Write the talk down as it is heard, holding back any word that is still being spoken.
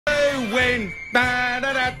win. Da,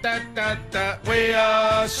 da, da, da, da, da. We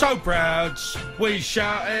are so proud. We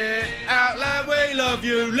shout it out loud. We love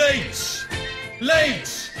you, Leeds.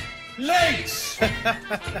 Leeds. Leeds.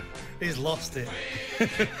 He's lost it.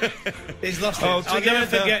 He's lost it. I'll never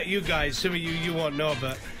forget you guys. Some of you won't know,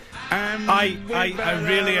 but I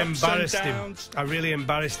really embarrassed him. I really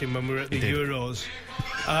embarrassed him when we were at the Euros.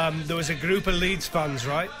 There was a group of Leeds fans,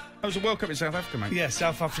 right? That was a World Cup in South Africa, mate. Yeah,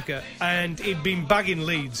 South Africa. And he'd been bagging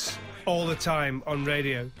Leeds all the time on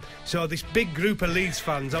radio. So this big group of Leeds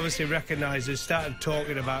fans obviously recognised us, started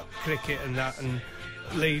talking about cricket and that, and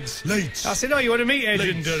Leeds. I said, oh, you want to meet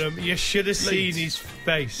Adrian Durham? You should have seen his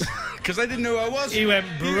face. Because they didn't know who I was. He went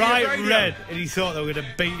bright red, and he thought they were going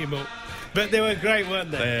to beat him up. But they were great,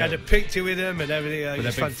 weren't they? Had a picture with him and everything.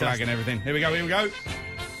 With a big flag and everything. Here we go, here we go.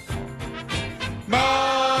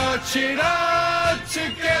 Marching on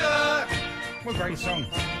together. What a great song.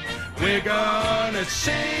 We're gonna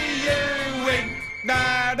see you win.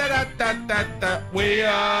 Da, da, da, da, da, da. We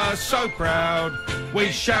are so proud.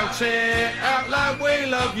 We shout it out loud. We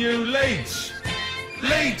love you, Leeds.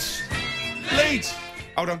 Leeds. Leeds.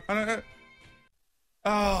 Hold on.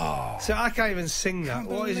 Oh. So I can't even sing that.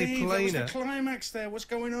 What is he playing at? That was the climax there. What's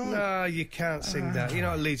going on? No, you can't sing that. You're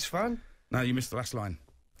not a Leeds fan. No, you missed the last line.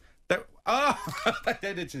 They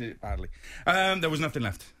edited it badly. There was nothing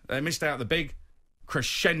left. They missed out the big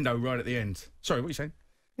crescendo right at the end. Sorry, what are you saying?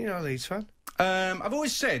 You're not a Leeds fan. I've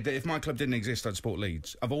always said that if my club didn't exist, I'd support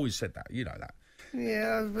Leeds. I've always said that. You know that.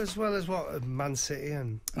 Yeah, as well as what? Man City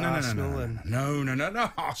and Arsenal and... No,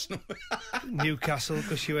 Arsenal. Newcastle,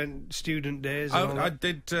 because you went student days. I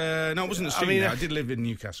did... no, I wasn't a student. I did live in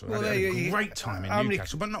Newcastle. I had a great time in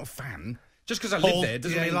Newcastle, but not a fan. Just because I live there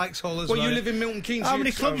doesn't mean... he likes Hull as well. Well, you live in Milton Keynes. How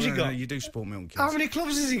many clubs you got? You do support Milton Keynes. How many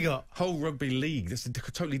clubs has he got? Whole rugby league. That's a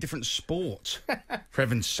totally different sport. For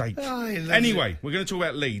heaven's sake. Anyway, we're going to talk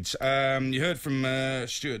about Leeds. You heard from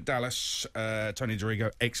Stuart Dallas, Tony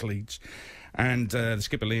Dorigo, ex-Leeds, and the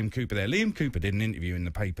skipper Liam Cooper there. Liam Cooper did an interview in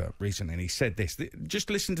the paper recently, and he said this. Just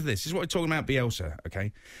listen to this. This is what we're talking about Bielsa,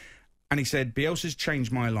 okay? And he said, Bielsa's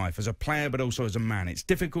changed my life as a player, but also as a man. It's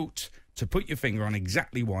difficult to put your finger on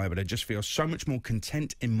exactly why, but I just feel so much more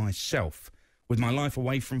content in myself with my life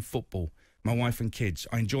away from football, my wife and kids.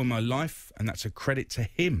 I enjoy my life, and that's a credit to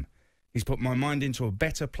him. He's put my mind into a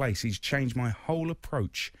better place. He's changed my whole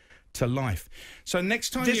approach to life. So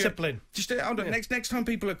next time discipline. Next time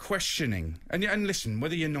people are questioning, and listen,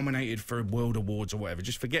 whether you're nominated for World Awards or whatever,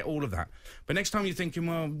 just forget all of that. But next time you're thinking,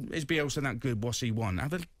 well, is Bielsa that good? What's he won?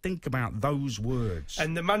 Have a think about those words.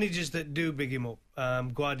 And the managers that do big him up,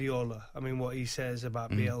 Guardiola, I mean, what he says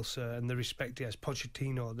about Bielsa and the respect he has,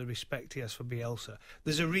 Pochettino, the respect he has for Bielsa.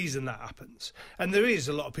 There's a reason that happens. And there is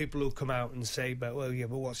a lot of people who come out and say, but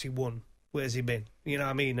what's he won? Where's he been? You know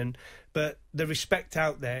what I mean? But the respect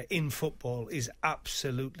out there in football is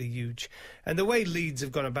absolutely huge. And the way Leeds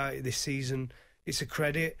have gone about it this season, it's a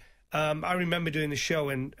credit. I remember doing the show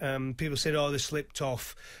and people said, they slipped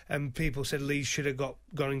off. And people said Leeds should have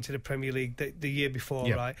gone into the Premier League the year before,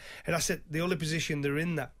 right? And I said, the only position they're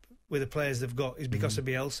in that with the players they've got is because of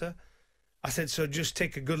Bielsa. I said, so just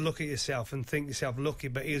take a good look at yourself and think yourself lucky,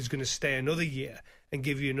 but he's going to stay another year and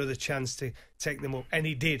give you another chance to take them up. And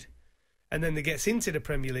he did. And then they gets into the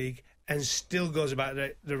Premier League and still goes about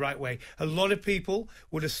it the right way. A lot of people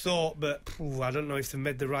would have thought, but I don't know if they've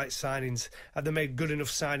made the right signings. Have they made good enough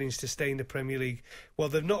signings to stay in the Premier League? Well,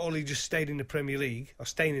 they've not only just stayed in the Premier League, or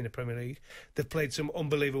staying in the Premier League, they've played some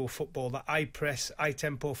unbelievable football, that high-press,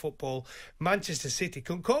 high-tempo football. Manchester City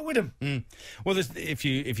couldn't cope with them. Well, if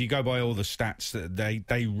you go by all the stats,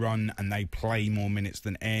 they run and they play more minutes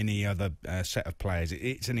than any other set of players.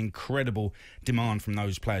 It's an incredible demand from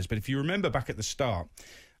those players. But if you remember back at the start,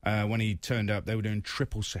 when he turned up, they were doing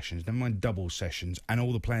triple sessions, never mind double sessions, and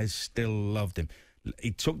all the players still loved him. He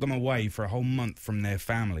took them away for a whole month from their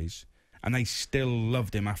families, and they still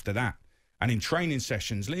loved him after that. And in training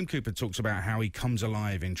sessions, Liam Cooper talks about how he comes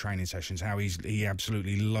alive in training sessions, how he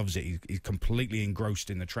absolutely loves it. He's completely engrossed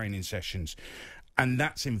in the training sessions. And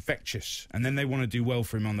that's infectious. And then they want to do well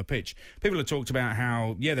for him on the pitch. People have talked about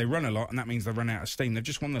how, they run a lot, and that means they run out of steam. They've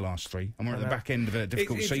just won the last 3, and we're at the back end of a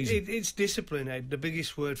difficult season. It's discipline, Ed, the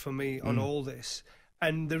biggest word for me on all this.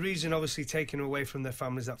 And the reason, obviously, taking them away from their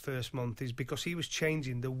families that first month is because he was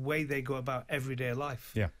changing the way they go about everyday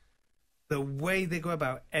life. Yeah. The way they go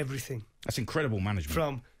about everything. That's incredible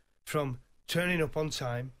management. From turning up on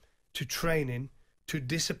time, to training, to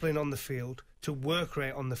discipline on the field, to work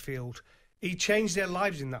rate on the field. He changed their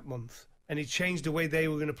lives in that month, and he changed the way they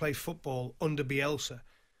were going to play football under Bielsa.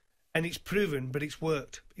 And it's proven, but it's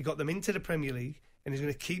worked. He got them into the Premier League, and he's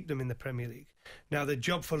going to keep them in the Premier League. Now, the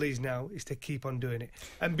job for Leeds now is to keep on doing it.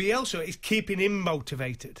 And Bielsa is keeping him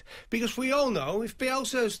motivated. Because we all know, if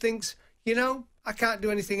Bielsa thinks, you know, I can't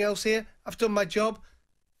do anything else here, I've done my job,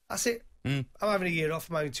 that's it. I'm having a year off,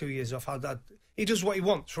 I'm having 2 years off. He does what he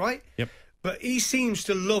wants, right? Yep. But he seems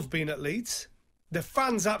to love being at Leeds. The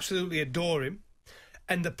fans absolutely adore him,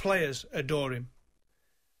 and the players adore him.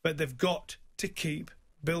 But they've got to keep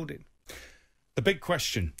building. The big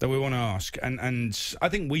question that we want to ask, and I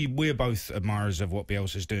think we're both admirers of what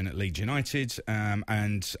Bielsa's doing at Leeds United,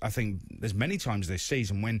 and I think there's many times this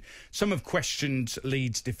season when some have questioned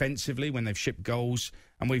Leeds defensively when they've shipped goals,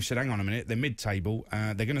 and we've said, hang on a minute, they're mid-table,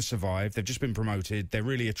 they're going to survive, they've just been promoted, they're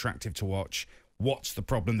really attractive to watch. What's the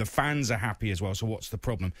problem? The fans are happy as well, so what's the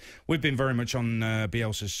problem? We've been very much on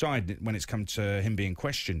Bielsa's side when it's come to him being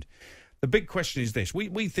questioned. The big question is this.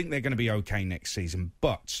 We think they're going to be okay next season,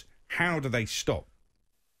 but how do they stop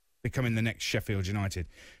becoming the next Sheffield United?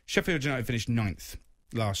 Sheffield United finished 9th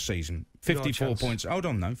last season. 54 points. Hold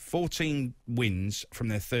on, though. 14 wins from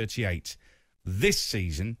their 38. This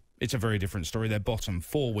season, it's a very different story. They're bottom.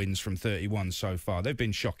 4 wins from 31 so far. They've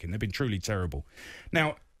been shocking. They've been truly terrible.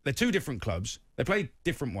 Now, they're two different clubs. They play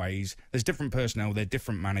different ways. There's different personnel. They're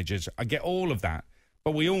different managers. I get all of that.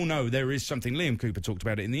 But we all know there is something. Liam Cooper talked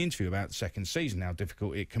about it in the interview about the second season, how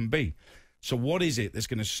difficult it can be. So what is it that's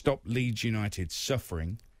going to stop Leeds United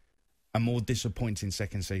suffering a more disappointing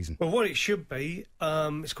second season? Well, what it should be,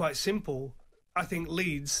 it's quite simple. I think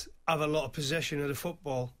Leeds have a lot of possession of the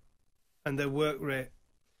football and their work rate.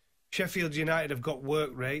 Sheffield United have got work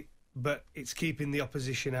rate, but it's keeping the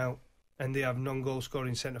opposition out, and they have non-goal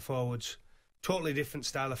scoring centre forwards. Totally different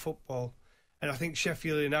style of football. And I think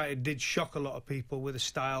Sheffield United did shock a lot of people with a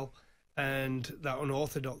style and that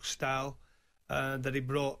unorthodox style that he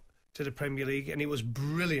brought to the Premier League, and it was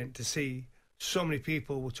brilliant to see. So many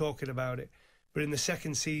people were talking about it. But in the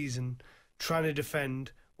second season, trying to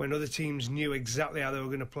defend when other teams knew exactly how they were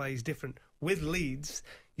going to play is different. With Leeds,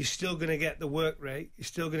 you're still going to get the work rate, you're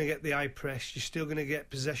still going to get the high press, you're still going to get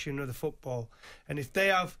possession of the football. And if they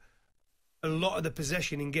have a lot of the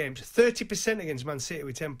possession in games, 30% against Man City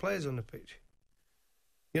with 10 players on the pitch.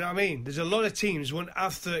 You know what I mean? There's a lot of teams won't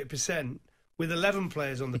have 30% with 11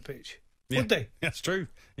 players on the pitch. Would they? That's true.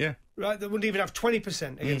 Yeah. Right? They wouldn't even have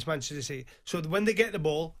 20% against Manchester City. So when they get the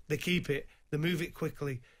ball, they keep it, they move it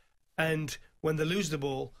quickly. And when they lose the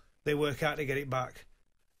ball, they work out to get it back.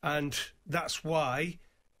 And that's why,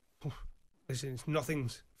 listen,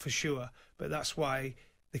 nothing's for sure, but that's why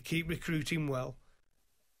they keep recruiting well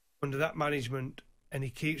under that management, and he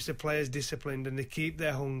keeps the players disciplined and they keep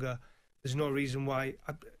their hunger. There's no reason why.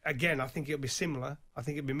 Again, I think it'll be similar. I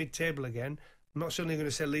think it'll be mid-table again. I'm not certainly going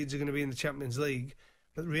to say Leeds are going to be in the Champions League,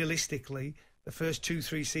 but realistically, the first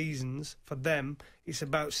 2-3 seasons for them, it's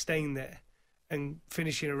about staying there and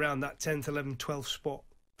finishing around that 10th, 11th, 12th spot.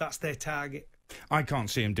 That's their target. I can't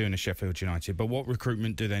see him doing a Sheffield United, but what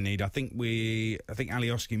recruitment do they need? I think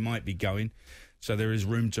Alioski might be going, so there is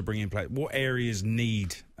room to bring in players. What areas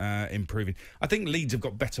need improving? I think Leeds have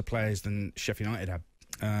got better players than Sheffield United have.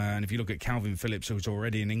 And if you look at Calvin Phillips, who's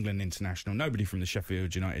already an England international, nobody from the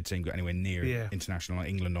Sheffield United team got anywhere near international like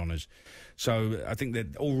England honours. So I think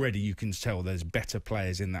that already you can tell there's better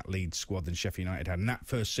players in that Leeds squad than Sheffield United had. And that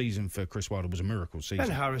first season for Chris Wilder was a miracle season.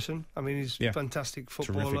 And Harrison, I mean, he's a fantastic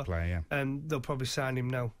footballer. Terrific player, yeah. And they'll probably sign him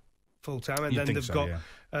now full time. And then they've got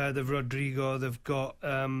the Rodrigo. They've got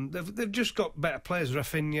they've just got better players.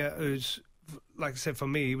 Rafinha, who's, like I said, for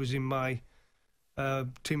me, he was in my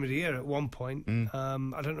team of the year at one point.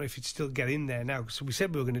 I don't know if he'd still get in there now, because we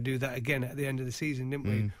said we were going to do that again at the end of the season, didn't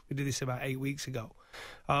we? We did this about 8 weeks ago.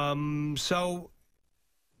 So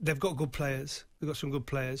they've got good players. They've got some good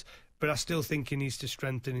players, but I still think he needs to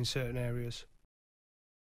strengthen in certain areas.